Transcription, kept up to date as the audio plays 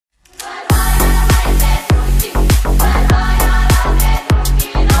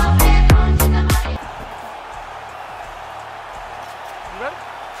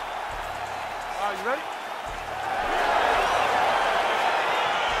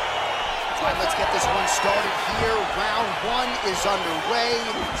All right, let's get this one started here. Round one is underway,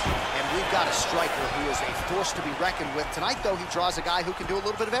 and we've got a striker who is a force to be reckoned with. Tonight, though, he draws a guy who can do a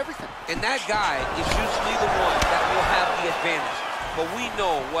little bit of everything. And that guy is usually the one that will have the advantage. But we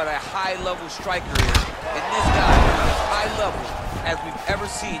know what a high-level striker is, and this guy is as high level as we've ever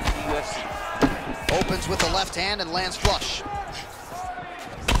seen in the UFC. Opens with the left hand and lands flush.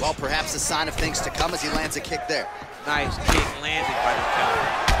 Well, perhaps a sign of things to come as he lands a kick there. Nice kick landed by the counter.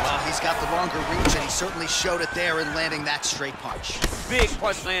 Well, he's got the longer reach, and he certainly showed it there in landing that straight punch. Big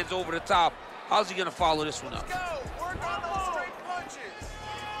punch lands over the top. How's he gonna follow this one up? Let's go. Work on those straight punches.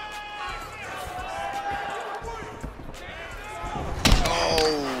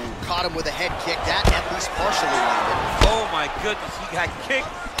 Oh, caught him with a head kick. That at least partially landed. Oh my goodness, he got kicked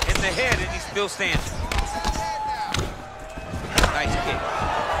in the head and he's still standing. Nice kick.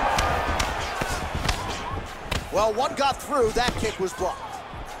 Well, one got through. That kick was blocked.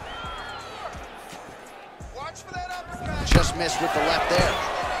 Watch for that uppercut. Just missed with the left there.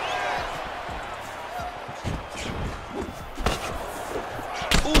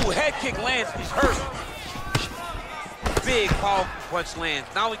 Ooh, head kick lands, he's hurt. Big powerful punch lands.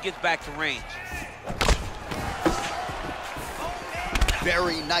 Now he gets back to range.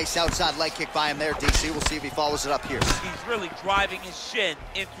 Very nice outside leg kick by him there, DC. We'll see if he follows it up here. He's really driving his shin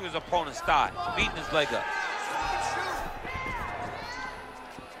into his opponent's thigh, beating his leg up.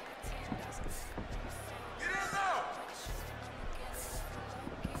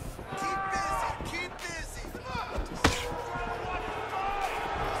 Keep busy.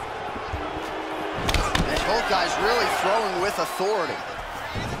 And both guys really throwing with authority.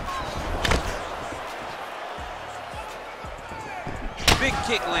 Big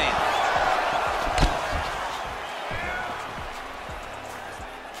kick land.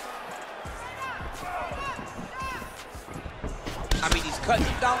 I mean, he's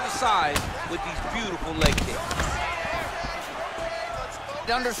cutting down the side with these beautiful leg kicks.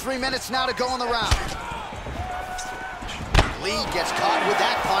 Under 3 minutes now to go in the round. Lee gets caught with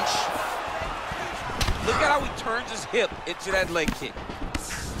that punch. Look at how he turns his hip into that leg kick.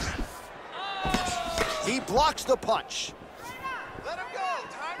 He blocks the punch. Let him go.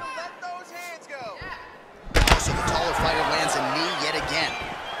 Time to let those hands go. So the taller fighter lands a knee yet again.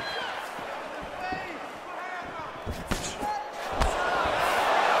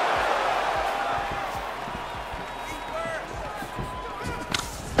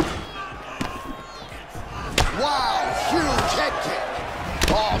 Wow, huge head kick.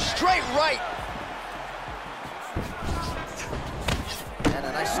 Oh, straight right. And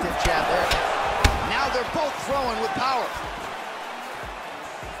a nice stiff jab there. Now they're both throwing with power.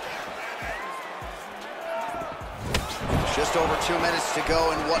 Just over 2 minutes to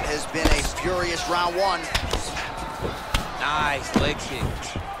go in what has been a furious round one. Nice leg kick.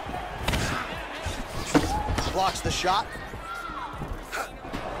 Blocks the shot.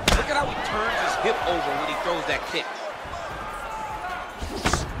 Look at how he turns his hip over when he throws that kick.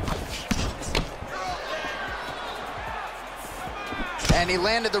 And he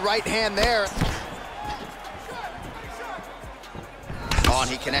landed the right hand there. Oh, and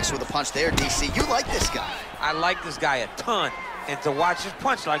he connects with a punch there, DC. You like this guy. I like this guy a ton. And to watch his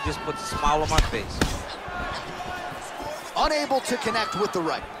punch like this puts a smile on my face. Unable to connect with the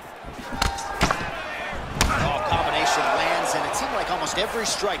right. Oh, combination lands, and it seemed like almost every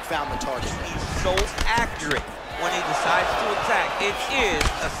strike found the target. He's so accurate when he decides to attack. It is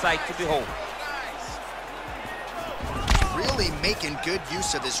a sight to behold. Really making good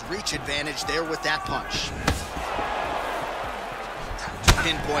use of his reach advantage there with that punch.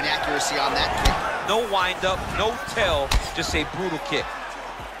 Pinpoint accuracy on that kick. No wind up, no tell, just a brutal kick.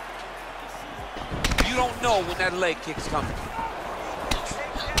 You don't know when that leg kick's coming.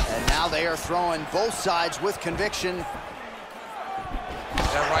 And now they are throwing both sides with conviction.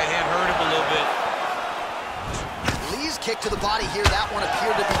 That right hand hurt him a little bit. Lee's kick to the body here, that one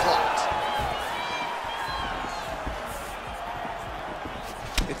appeared to be blocked.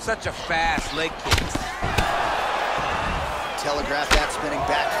 It's such a fast leg kick. Telegraph that spinning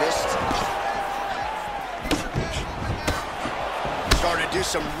back fist. Starting to do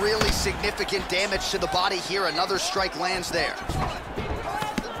some really significant damage to the body here. Another strike lands there.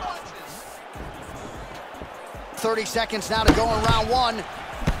 30 seconds now to go in round one.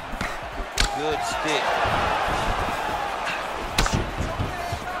 Good stick.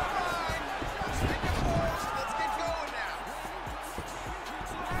 Let's get going now.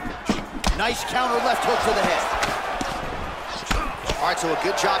 Nice counter left hook to the head. All right, so a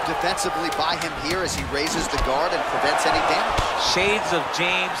good job defensively by him here as he raises the guard and prevents any damage. Shades of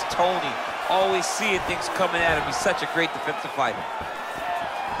James Toney. Always seeing things coming at him. He's such a great defensive fighter.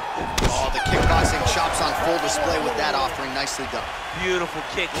 Oh, the kickboxing chops on full display with that offering. Nicely done. Beautiful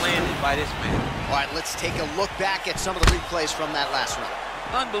kick landed by this man. All right, let's take a look back at some of the replays from that last round.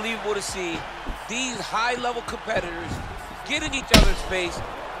 Unbelievable to see these high-level competitors get in each other's face,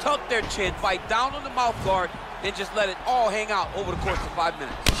 tuck their chin, bite down on the mouth guard, and just let it all hang out over the course of 5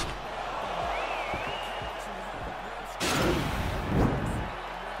 minutes.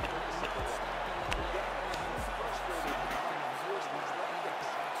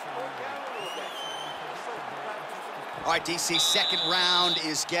 All right, DC, second round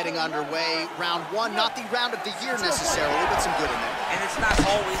is getting underway. Round one, not the round of the year necessarily, but some good in there. And it's not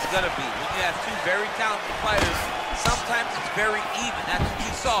always gonna be. When you have two very talented fighters, sometimes it's very even. That's what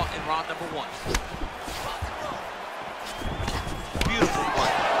we saw in round number one. Beautiful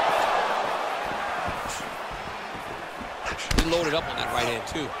punch. He loaded up on that right hand,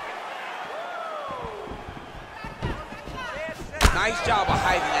 too. Nice job of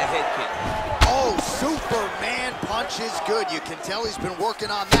hiding that head kick. Oh, Superman punch is good. You can tell he's been working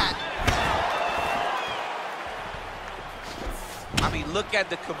on that. I mean, look at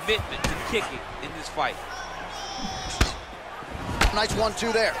the commitment to kicking in this fight. Nice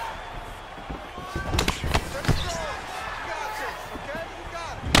 1-2 there.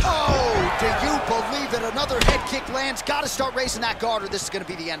 Oh, do you believe it? Another head kick lands. Got to start raising that guard or this is going to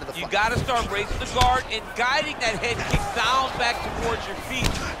be the end of the fight. You got to start raising the guard and guiding that head kick down back towards your feet.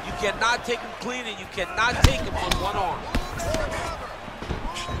 You cannot take him clean and you cannot take him on one arm.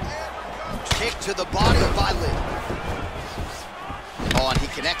 Kick to the body by Lee. Oh, and he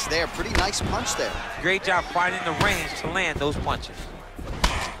connects there. Pretty nice punch there. Great job finding the range to land those punches.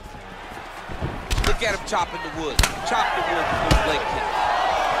 Look at him chopping the wood. Chop the wood with those leg kicks.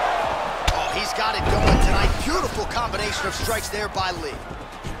 He's got it going tonight. Beautiful combination of strikes there by Lee.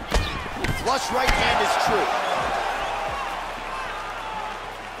 Flush right hand is true.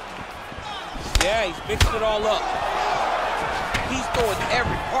 Yeah, he's mixing it all up. He's throwing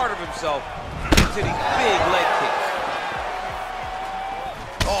every part of himself into these big leg kicks.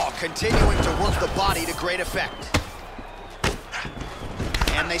 Oh, continuing to work the body to great effect.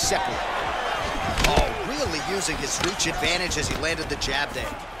 And they separate. Oh, really using his reach advantage as he landed the jab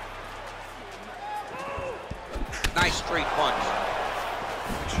there. Nice straight punch.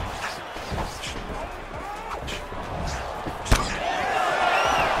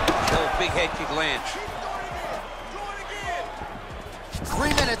 Oh, big head kick lands.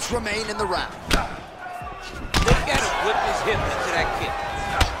 3 minutes remain in the round. Look at him whip his hip into that kick.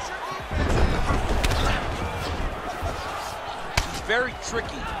 He's very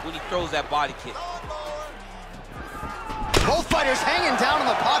tricky when he throws that body kick. Both fighters hanging down in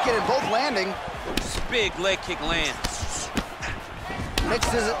the pocket and both landing. Big leg kick lands.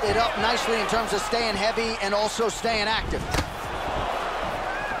 Mixes it up nicely in terms of staying heavy and also staying active.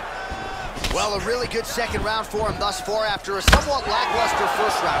 Well, a really good second round for him thus far after a somewhat lackluster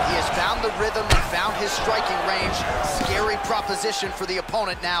first round. He has found the rhythm and found his striking range. Scary proposition for the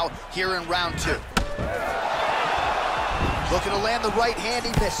opponent now here in round two. Looking to land the right hand,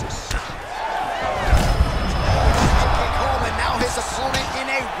 he misses. Now his opponent in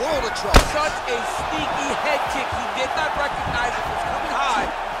a world of trouble. Such a sneaky head kick. He did not recognize it was coming high,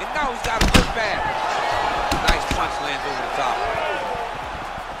 and now he's got to push back. Nice punch lands over the top.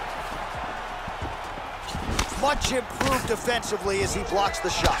 Much improved defensively as he blocks the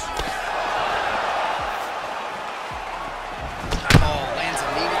shot. Oh, lands a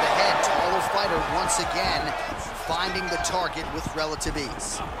knee to the head. Taller fighter once again finding the target with relative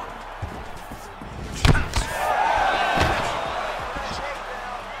ease.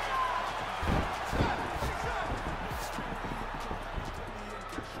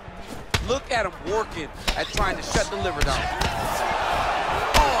 Look at him working at trying to shut the liver down.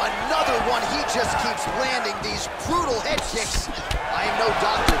 Oh, another one. He just keeps landing these brutal head kicks. I am no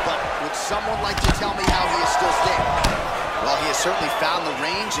doctor, but would someone like to tell me how he is still standing? Well, he has certainly found the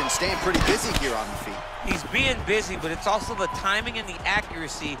range and staying pretty busy here on the feet. He's being busy, but it's also the timing and the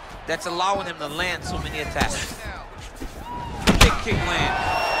accuracy that's allowing him to land so many attacks. Big kick land.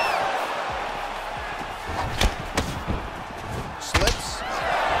 Slips.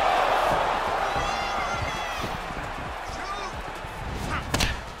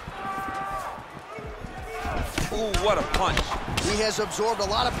 Ooh, what a punch. He has absorbed a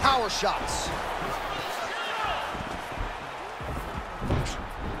lot of power shots.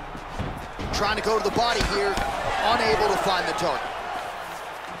 Trying to go to the body here, unable to find the target.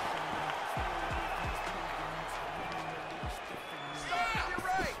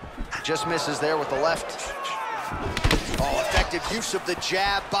 Just misses there with the left. Oh, effective use of the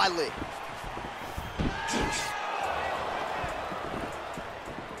jab by Lee.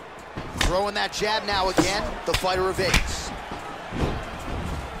 Throwing that jab now again. The fighter evades.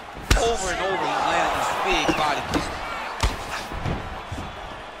 Over and over, he's landing these big body kicks.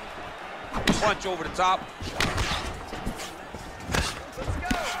 Punch over the top.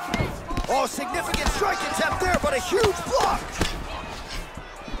 Oh, significant strike attempt there, but a huge block.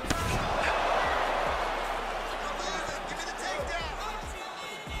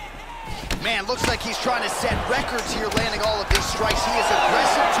 Man, looks like he's trying to set records here, landing all of these strikes. He is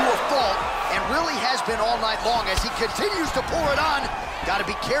aggressive to a fault and really has been all night long as he continues to pour it on. Got to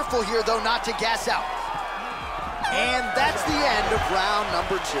be careful here, though, not to gas out. And that's the end of round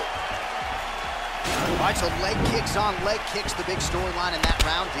number 2. All right, so leg kicks on leg kicks, the big storyline in that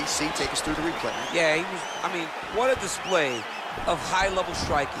round. DC, take us through the replay. Yeah, he was, I mean, what a display of high-level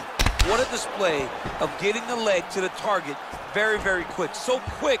striking. What a display of getting the leg to the target very, very quick. So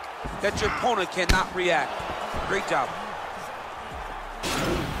quick that your opponent cannot react. Great job.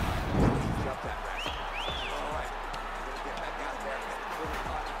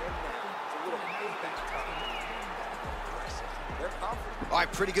 All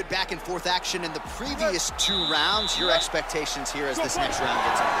right, pretty good back-and-forth action in the previous 2 rounds. Your expectations here as this next round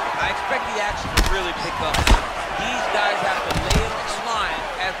gets underway? I expect the action to really pick up. These guys have to lay it on the line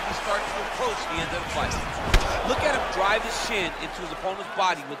as we start to approach the end of the fight. Look at him drive his shin into his opponent's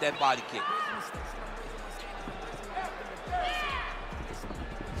body with that body kick.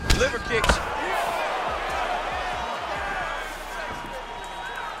 Liver kicks.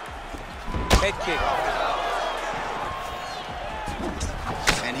 Head kick.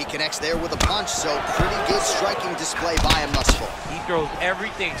 And he connects there with a punch, so pretty good striking display by him thus far. He throws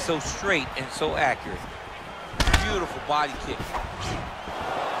everything so straight and so accurate. Beautiful body kick.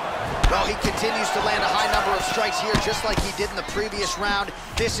 Well, he continues to land a high number of strikes here, just like he did in the previous round.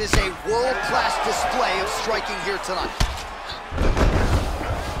 This is a world-class display of striking here tonight.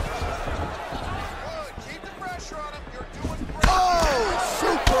 Keep the pressure on him. You're doing great. Oh,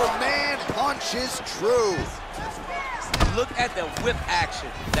 Superman punch is true. Look at the whip action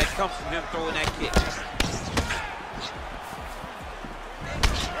that comes from him throwing that kick.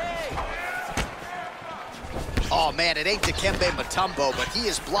 Oh, man, it ain't Dikembe Mutombo, but he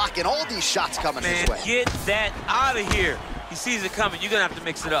is blocking all these shots coming his way. Get that out of here. He sees it coming. You're going to have to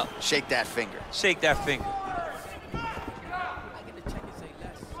mix it up. Shake that finger. Shake that finger.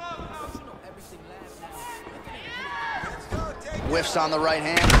 Whiffs on the right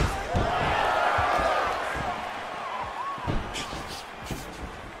hand.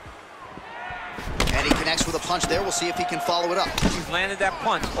 And he connects with a punch there. We'll see if he can follow it up. He's landed that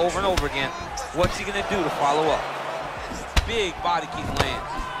punch over and over again. What's he gonna do to follow up? Big body kick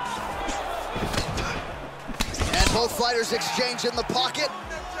lands. And both fighters exchange in the pocket.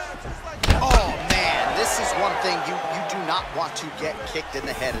 Oh, man, this is one thing you do not want to get kicked in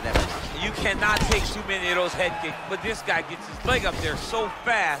the head at every time. You cannot take too many of those head kicks, but this guy gets his leg up there so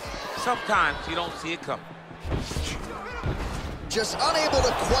fast, sometimes you don't see it coming. Just unable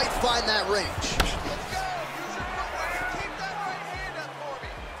to quite find that range.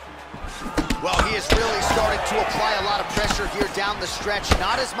 Well, he has really started to apply a lot of pressure here down the stretch.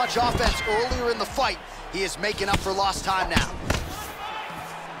 Not as much offense earlier in the fight. He is making up for lost time now.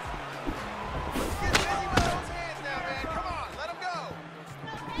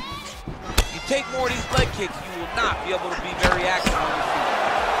 You take more of these leg kicks, you will not be able to be very active on your feet.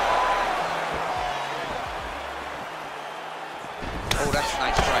 Oh, that's a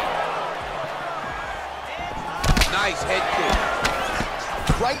nice strike. Nice head kick.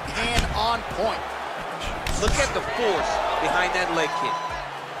 Right hand on point. Look at the force behind that leg kick.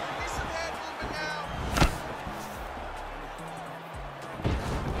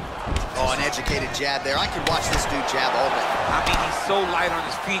 Oh, an educated jab there. I could watch this dude jab all day. I mean, he's so light on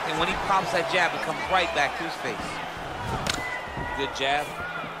his feet, and when he pops that jab, it comes right back to his face. Good jab.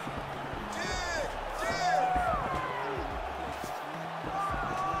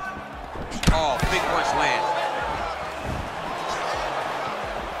 Oh, big punch lands.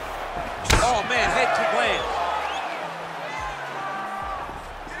 Oh, man, head kick lands.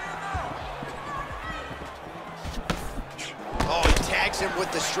 Oh, he tags him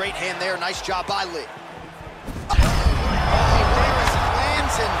with the straight hand there. Nice job by Lee. Oh, Davis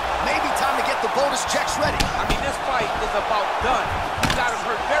lands, and maybe time to get the bonus checks ready. I mean, this fight is about done. He got him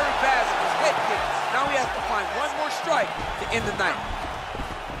hurt very bad with his head kick. Now he has to find one more strike to end the night.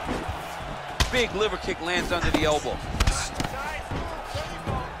 Big liver kick lands under the elbow.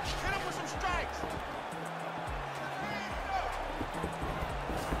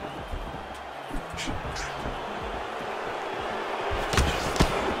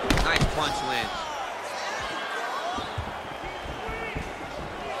 Nice punch lands.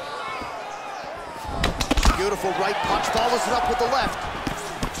 Beautiful right punch, follows it up with the left.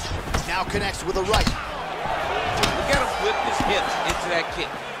 Now connects with a right. Look at him whip his hips into that kick.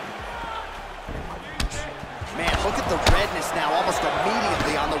 Man, look at the redness now, almost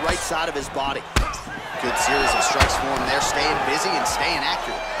immediately on the right side of his body. Good series of strikes for him there, staying busy and staying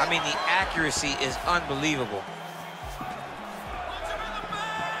accurate. I mean, the accuracy is unbelievable.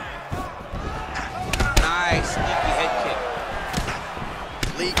 Nice, sneaky head kick.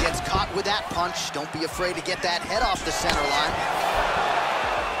 Lee gets caught with that punch. Don't be afraid to get that head off the center line.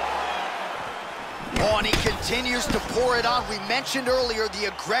 Oh, and he continues to pour it on. We mentioned earlier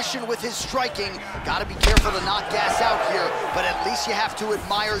the aggression with his striking. Got to be careful to not gas out here, but at least you have to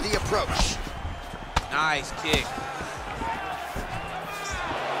admire the approach. Nice kick.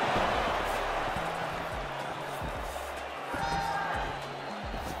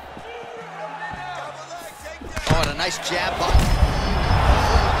 Oh, and a nice jab by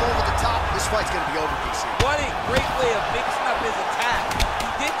over the top. This fight's going to be over, DC. What a great way of mixing up his attack.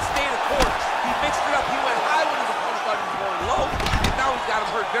 He didn't stay the course. He mixed it up. He went high when his opponent thought he was going low, and now he's got him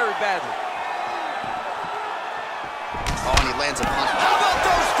hurt very badly. Oh, and he lands a punch. How about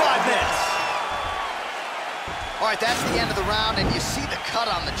those 5 minutes? All right, that's the end of the round, and you see the cut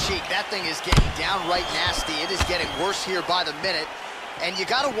on the cheek. That thing is getting downright nasty. It is getting worse here by the minute. And you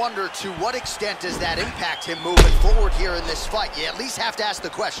got to wonder, to what extent does that impact him moving forward here in this fight? You at least have to ask the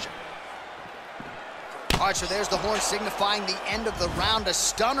question. All right, so there's the horn signifying the end of the round. A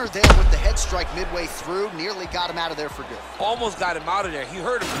stunner there with the head strike midway through. Nearly got him out of there for good. Almost got him out of there. He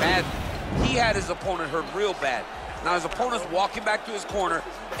hurt him badly. He had his opponent hurt real bad. Now his opponent's walking back to his corner.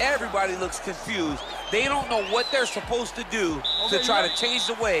 Everybody looks confused. They don't know what they're supposed to do to try to change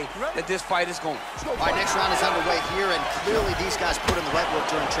the way that this fight is going. All right, next round is underway here, and clearly these guys put in the right work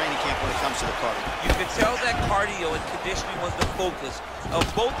during training camp when it comes to the cardio. You can tell that cardio and conditioning was the focus of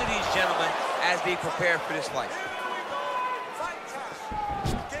both of these gentlemen as they prepare for this fight.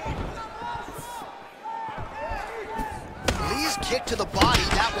 Lee's kick to the body,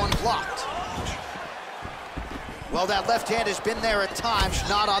 that one blocked. Well, that left hand has been there at times,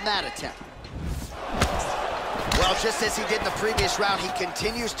 not on that attempt. Well, just as he did in the previous round, he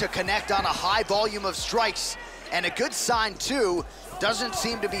continues to connect on a high volume of strikes. And a good sign, too, doesn't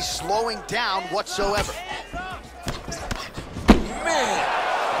seem to be slowing down whatsoever. Man!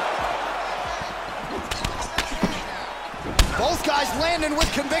 Both guys landing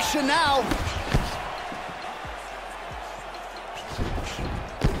with conviction now.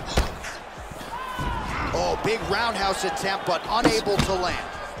 Oh, big roundhouse attempt, but unable to land.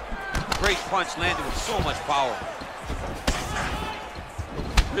 Great punch landed with so much power.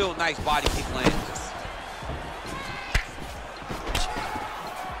 Real nice body kick land.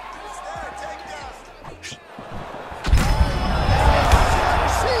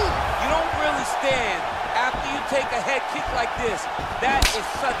 You don't really stand after you take a head kick like this. That is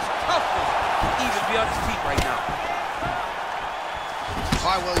such toughness to even be on his feet right now.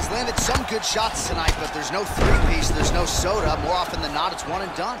 All right, well, he's landed some good shots tonight, but there's no three-piece, there's no soda. More often than not, it's one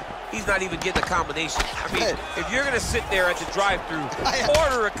and done. He's not even getting a combination. I mean, if you're going to sit there at the drive-thru,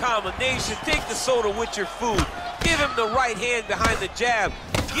 order a combination, take the soda with your food, give him the right hand behind the jab,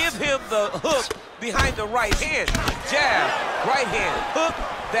 give him the hook behind the right hand. Jab, right hand, hook,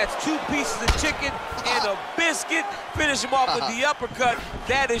 that's 2 pieces of chicken and a biscuit. Finish him off with the uppercut.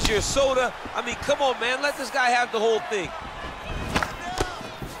 That is your soda. I mean, come on, man, let this guy have the whole thing.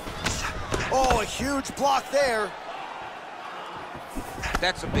 Oh, a huge block there.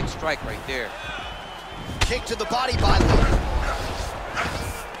 That's a big strike right there. Kick to the body by Lee.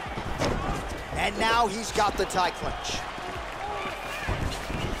 And now he's got the tie clinch.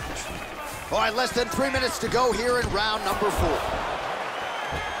 All right, less than 3 minutes to go here in round number 4.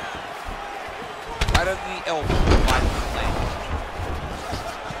 Right on the elbow.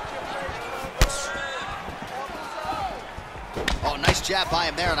 Oh, nice jab by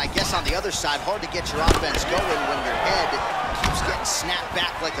him there, and I guess on the other side, hard to get your offense going when your head keeps getting snapped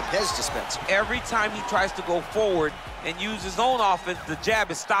back like a Pez dispenser. Every time he tries to go forward and use his own offense, the jab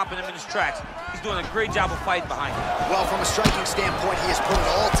is stopping him in his tracks. He's doing a great job of fighting behind him. Well, from a striking standpoint, he has put it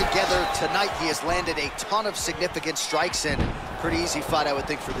all together. Tonight, he has landed a ton of significant strikes, and pretty easy fight, I would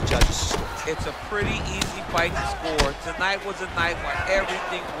think, for the judges. It's a pretty easy fight to score. Tonight was a night where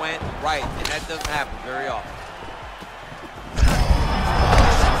everything went right, and that doesn't happen very often.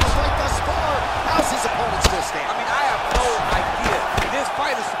 How's his opponent still standing? I mean, I have no idea. This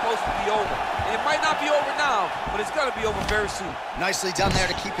fight is supposed to be over. And it might not be over now, but it's going to be over very soon. Nicely done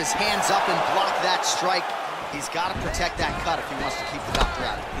there to keep his hands up and block that strike. He's got to protect that cut if he wants to keep the doctor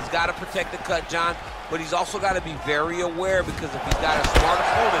out of it. He's got to protect the cut, John, but he's also got to be very aware, because if he's got a smart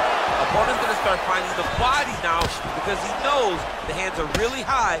opponent's going to start finding the body now, because he knows the hands are really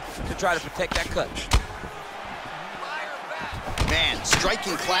high to try to protect that cut. Man,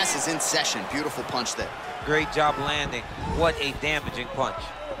 striking class is in session. Beautiful punch there. Great job landing. What a damaging punch.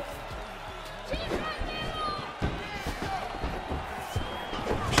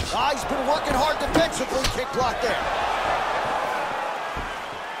 He's been working hard defensively. Kick block there.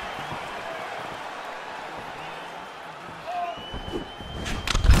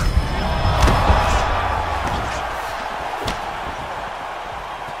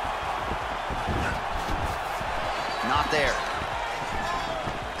 Not there.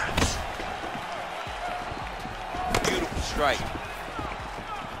 Beautiful strike.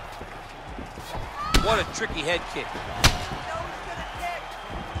 What a tricky head kick.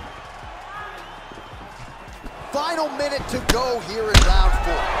 Final minute to go here in round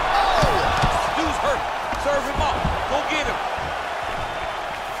 4. Oh! Dude's hurt. Serve him up. Go get him.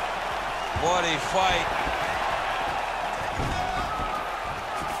 What a fight.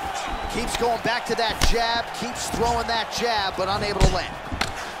 Keeps going back to that jab, keeps throwing that jab, but unable to land.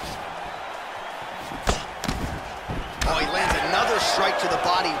 Oh, he lands another strike to the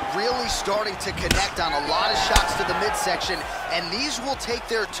body, really starting to connect on a lot of shots to the midsection, and these will take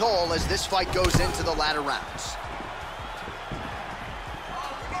their toll as this fight goes into the latter rounds.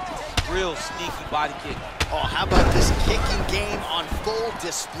 Real sneaky body kick. Oh, how about this kicking game on full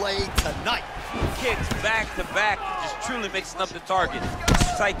display tonight? Kicks back to back, just truly mixing up the target.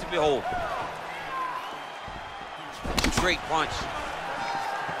 Sight to behold. Great punch.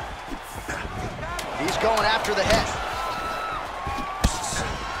 He's going after the head.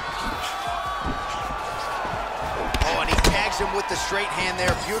 Oh, and he tags him with the straight hand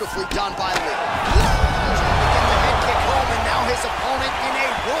there. Beautifully done by Lee. Getting the head kick home, and now his opponent in a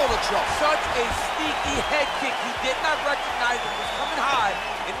world of trouble. Such a sneaky head kick. He did not recognize it was coming high,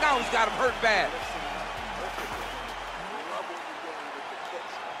 and now he's got him hurt bad.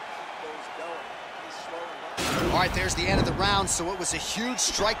 All right, there's the end of the round, so it was a huge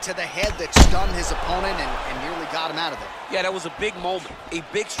strike to the head that stunned his opponent and nearly got him out of there. Yeah, that was a big moment. A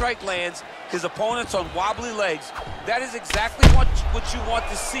big strike lands, his opponent's on wobbly legs. That is exactly what you want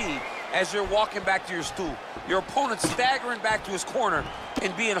to see as you're walking back to your stool. Your opponent staggering back to his corner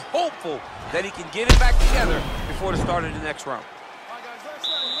and being hopeful that he can get it back together before the start of the next round.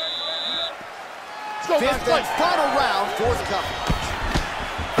 Fifth and final round, fourth coming.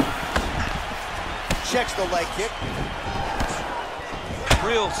 Checks the leg kick.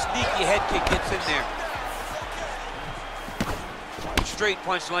 Real sneaky head kick gets in there. Straight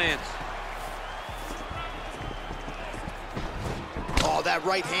punch lands. Oh, that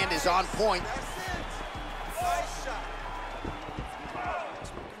right hand is on point.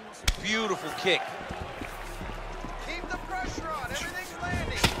 Beautiful kick. Keep the pressure on. Everything's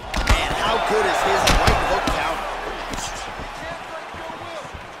landing. Man, how good is his right hook counter?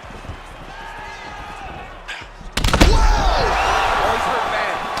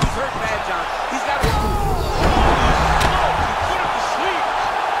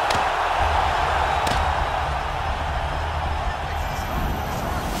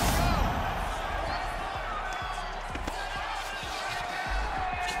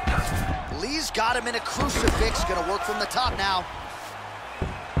 Lee's got him in a crucifix, gonna work from the top now.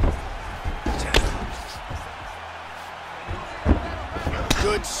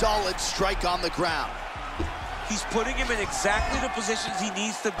 Good, solid strike on the ground. He's putting him in exactly the positions he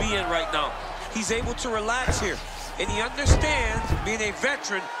needs to be in right now. He's able to relax here, and he understands, being a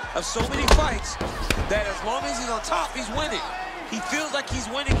veteran of so many fights, that as long as he's on top, he's winning. He feels like he's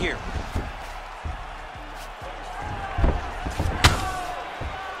winning here.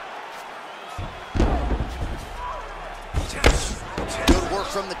 Good work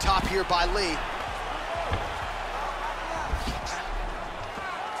from the top here by Lee.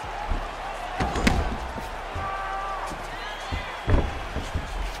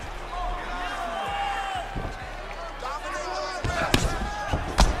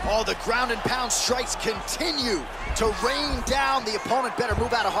 Oh, the ground and pound strikes continue to rain down. The opponent better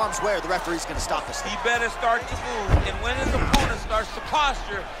move out of harm's way, or the referee's going to stop this. He better start to move, and when his opponent starts to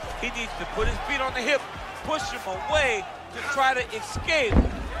posture, he needs to put his feet on the hip, push him away to try to escape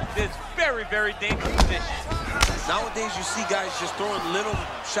this very, very dangerous position. Nowadays, you see guys just throwing little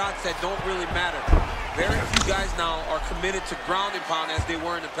shots that don't really matter. Very few guys now are committed to ground and pound as they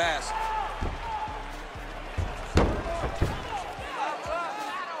were in the past.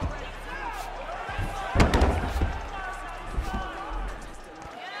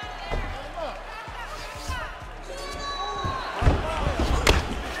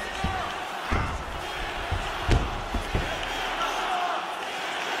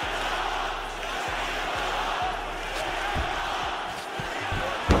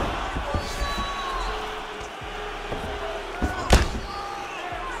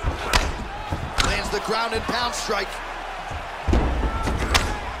 ground and pound strike.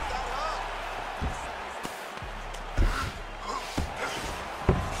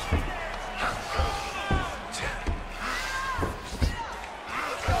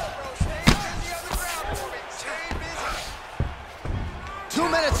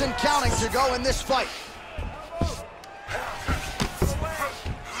 And counting to go in this fight.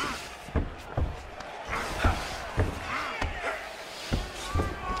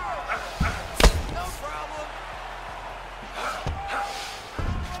 No problem.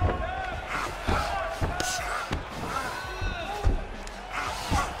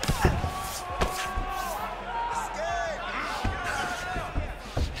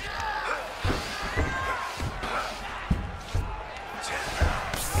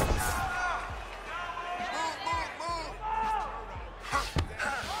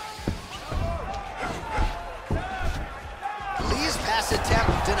 Lee's pass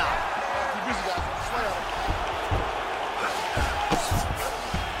attempt denied.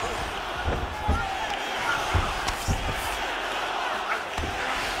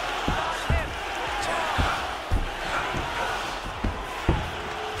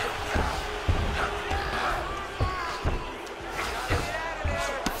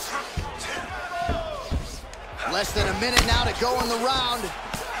 Less than a minute now to go in the round.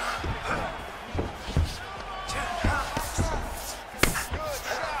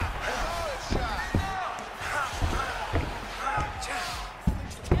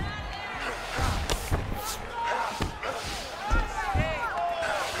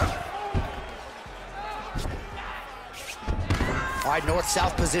 All right,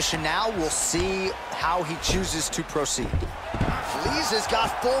 north-south position now. We'll see how he chooses to proceed. Lee's has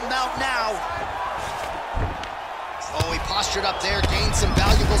got full mount now. Oh, he postured up there, gained some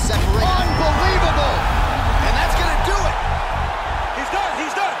valuable separation. Unbelievable! And that's gonna do it. He's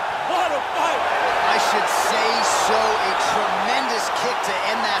done. What a fight. I should say so. A tremendous kick to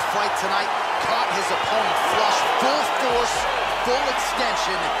end that fight tonight. Caught his opponent flush, full force, full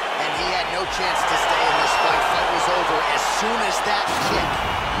extension, and he had no chance to stay in this fight. Fight was over as soon as that kick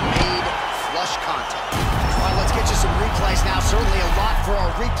made flush contact. All right, let's get you some replays now. Certainly a lot for our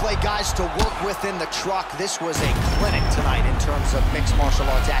replay guys to work with in the truck. This was a clinic tonight in terms of mixed martial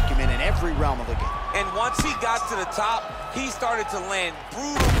arts acumen in every realm of the game. And once he got to the top, he started to land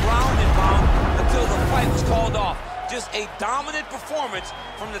brutal ground and pound until the fight was called off. Just a dominant performance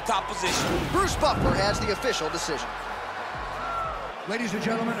from the top position. Bruce Butler has the official decision. Ladies and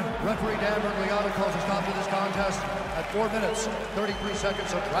gentlemen, referee Dan Bergliano calls a stop to this contest at 4 minutes, 33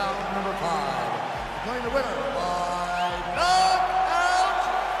 seconds of round number 5. Declaring the winner by knockout,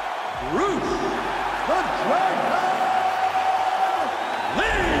 Bruce the Dragon